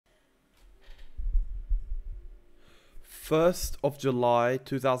1st of July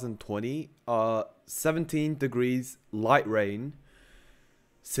 2020, 17 degrees, light rain,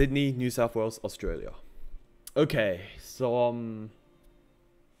 Sydney, New South Wales, Australia. Okay, so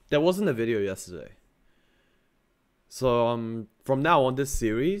there wasn't a video yesterday. So from now on this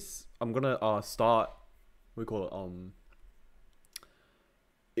series, I'm gonna start, what do you call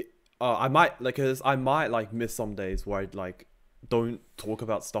it, I might miss some days where I don't talk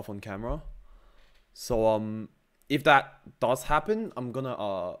about stuff on camera. So if that does happen, I'm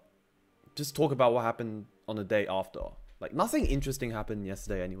gonna just talk about what happened on the day after. Like, nothing interesting happened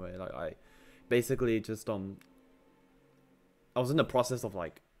yesterday anyway. Like, I basically just I was in the process of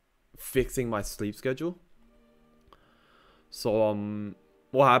like fixing my sleep schedule. So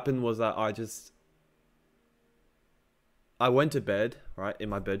what happened was that I went to bed, right, in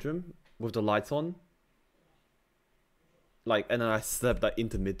my bedroom with the lights on. Like, and then I slept like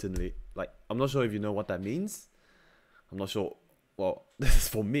intermittently. Like, I'm not sure if you know what that means. I'm not sure. Well, this is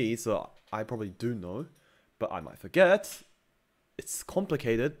for me, so I probably do know, but I might forget. It's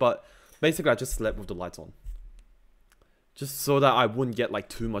complicated, but basically I just slept with the lights on. Just so that I wouldn't get like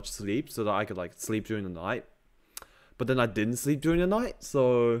too much sleep, so that I could like sleep during the night. But then I didn't sleep during the night,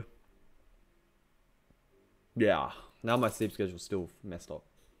 so yeah. Now my sleep schedule's still messed up.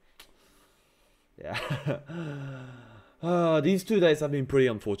 Yeah. These 2 days have been pretty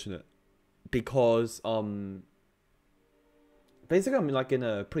unfortunate. Because basically I'm like in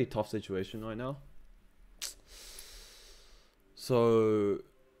a pretty tough situation right now. So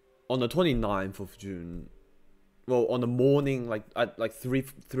on the 29th of June, well, on the morning, like at like 3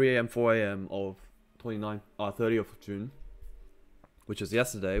 a.m, 4 a.m. of 30th of June, which is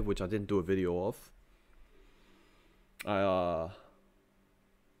yesterday, which I didn't do a video of. I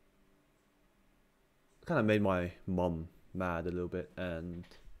kind of made my mum mad a little bit, and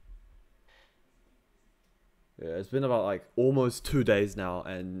yeah, it's been about like almost 2 days now,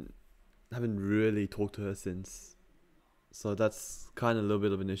 and I haven't really talked to her since. So that's kind of a little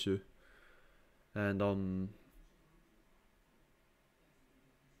bit of an issue. And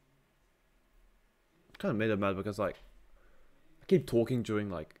kind of made her mad because like I keep talking during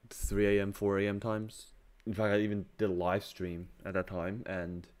like 3 a.m, 4 a.m. times. In fact, I even did a live stream at that time,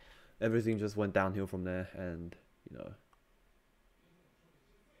 and everything just went downhill from there. And you know,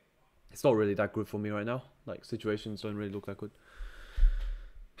 it's not really that good for me right now. Like, situations don't really look that good.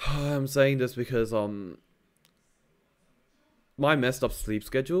 I'm saying this because my messed up sleep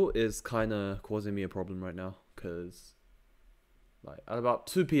schedule is kind of causing me a problem right now. Cause like at about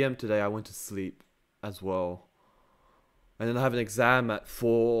 2 p.m. today, I went to sleep as well, and then I have an exam at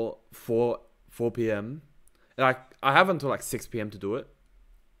 4 p.m. and I have until like 6 p.m. to do it.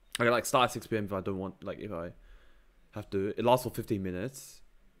 I can like start at 6 p.m. if I don't want, like if I have to. It lasts for 15 minutes.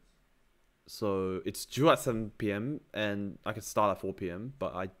 So it's due at 7 p.m. and I can start at 4 p.m.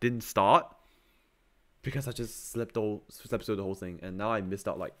 But I didn't start because I just slept through the whole thing, and now I missed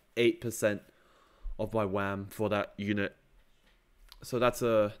out like 8% of my WAM for that unit. So that's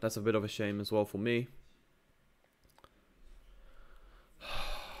a bit of a shame as well for me.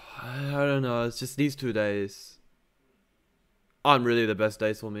 I don't know, it's just these 2 days aren't really the best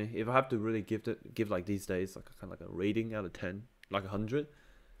days for me. If I have to really give like these days like kind of like a rating out of 10, like 100,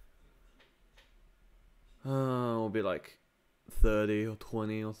 it'll be like 30 or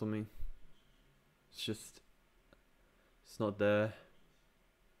 20 or something. It's not there.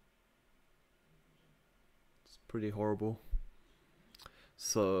 It's pretty horrible.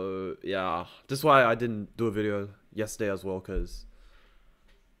 So yeah, that's why I didn't do a video yesterday as well, because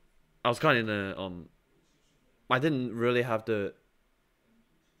I was kind of in a I didn't really have the,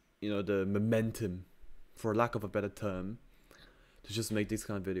 you know, the momentum, for lack of a better term, to just make these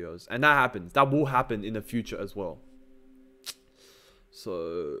kind of videos. And that happens. That will happen in the future as well.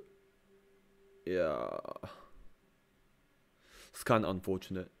 So yeah, it's kind of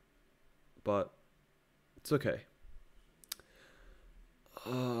unfortunate, but it's okay.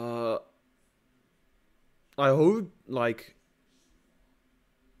 I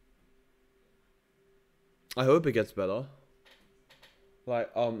hope it gets better. Like,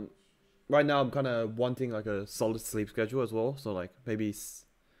 right now I'm kind of wanting like a solid sleep schedule as well. So like maybe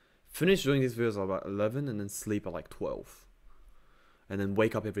finish doing these videos at about 11 and then sleep at like 12. And then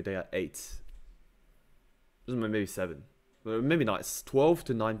wake up every day at 8. Maybe 7. But maybe not. It's 12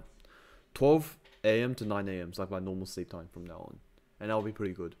 a.m. to 9 a.m. It's like my normal sleep time from now on. And that'll be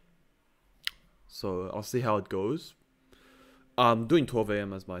pretty good. So I'll see how it goes. I'm doing 12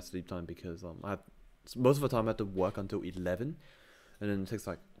 a.m. as my sleep time because most of the time I have to work until 11, and then it takes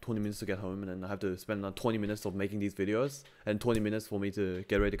like 20 minutes to get home, and then I have to spend 20 minutes of making these videos, and 20 minutes for me to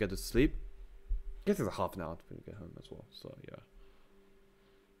get ready to get to sleep. guess it's a half an hour to get home as well. So yeah,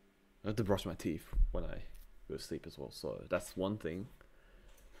 I have to brush my teeth when I go to sleep as well. So that's one thing.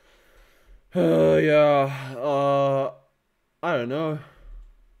 Yeah. I don't know.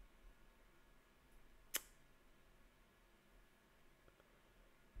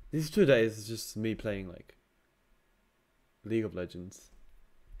 These 2 days is just me playing like League of Legends,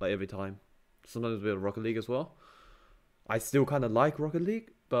 like every time. Sometimes a bit of Rocket League as well. I still kind of like Rocket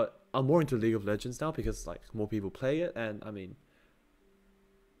League, but I'm more into League of Legends now because like more people play it, and I mean,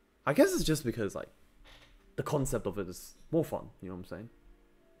 I guess it's just because like the concept of it is more fun. You know what I'm saying?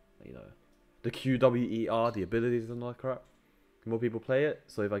 You know, the QWER, the abilities and all that crap. More people play it,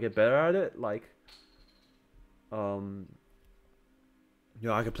 so if I get better at it, like, you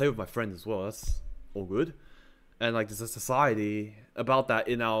know, I can play with my friends as well. That's all good. And like, there's a society about that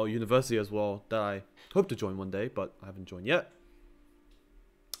in our university as well that I hope to join one day, but I haven't joined yet.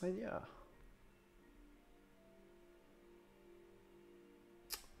 And yeah.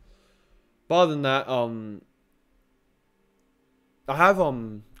 But other than that, I have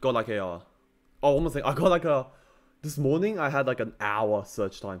got like a oh, one more thing. I got like a this morning. I had like an hour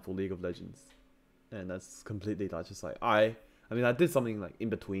search time for League of Legends, and that's completely like just like I mean I did something like in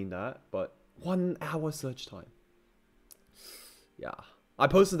between that, but 1 hour search time. Yeah, I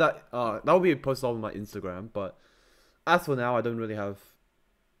posted that. That will be posted on my Instagram. But as for now, I don't really have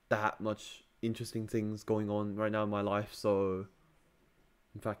that much interesting things going on right now in my life. So,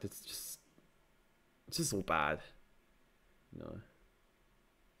 in fact, it's just all bad. You know,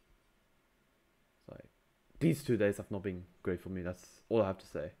 it's like these 2 days have not been great for me. That's all I have to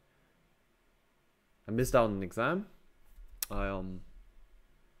say. I missed out on an exam. I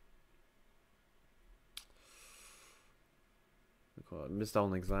missed out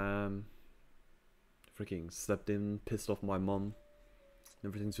on an exam. Freaking slept in, pissed off my mum.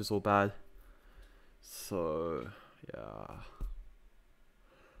 Everything's just all bad. So yeah,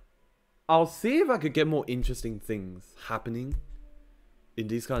 I'll see if I could get more interesting things happening in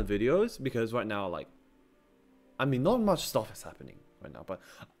these kind of videos, because right now, like, I mean, not much stuff is happening right now, but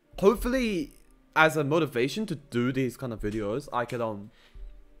hopefully as a motivation to do these kind of videos, I could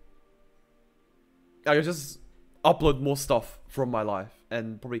just upload more stuff from my life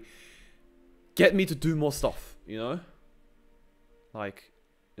and probably get me to do more stuff, you know? Like,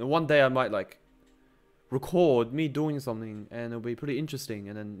 you know, one day I might like record me doing something and it'll be pretty interesting,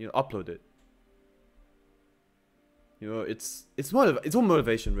 and then, you know, upload it. You know, it's all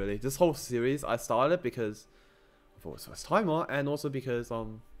motivation really. This whole series I started because I thought it was first timer, and also because I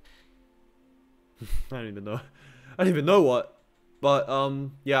don't even know what, but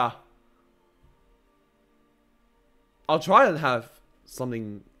yeah, I'll try and have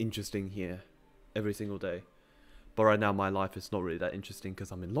something interesting here every single day. But right now my life is not really that interesting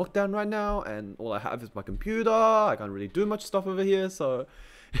because I'm in lockdown right now, and all I have is my computer. I can't really do much stuff over here, so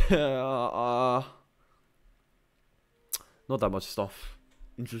not that much stuff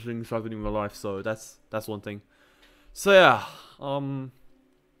interesting happening in my life. So that's one thing. So yeah,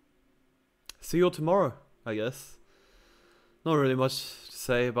 see you all tomorrow, I guess. Not really much to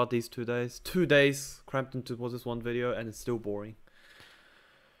say about these 2 days. 2 days cramped into this one video, and it's still boring.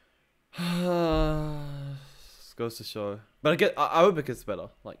 Goes to show, but I hope it gets better.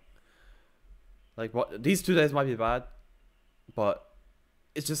 Like what, these 2 days might be bad, but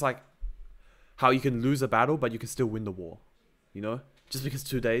it's just like how you can lose a battle, but you can still win the war. You know, just because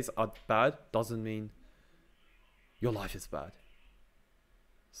 2 days are bad doesn't mean your life is bad.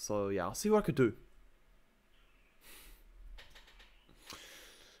 So yeah, I'll see what I could do.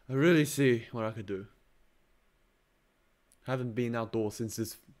 I really see what I could do. I haven't been outdoors since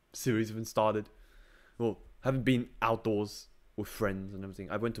this series even started. Well, haven't been outdoors with friends and everything.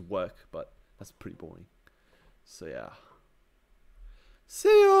 I went to work, but that's pretty boring. So yeah.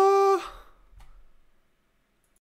 See ya!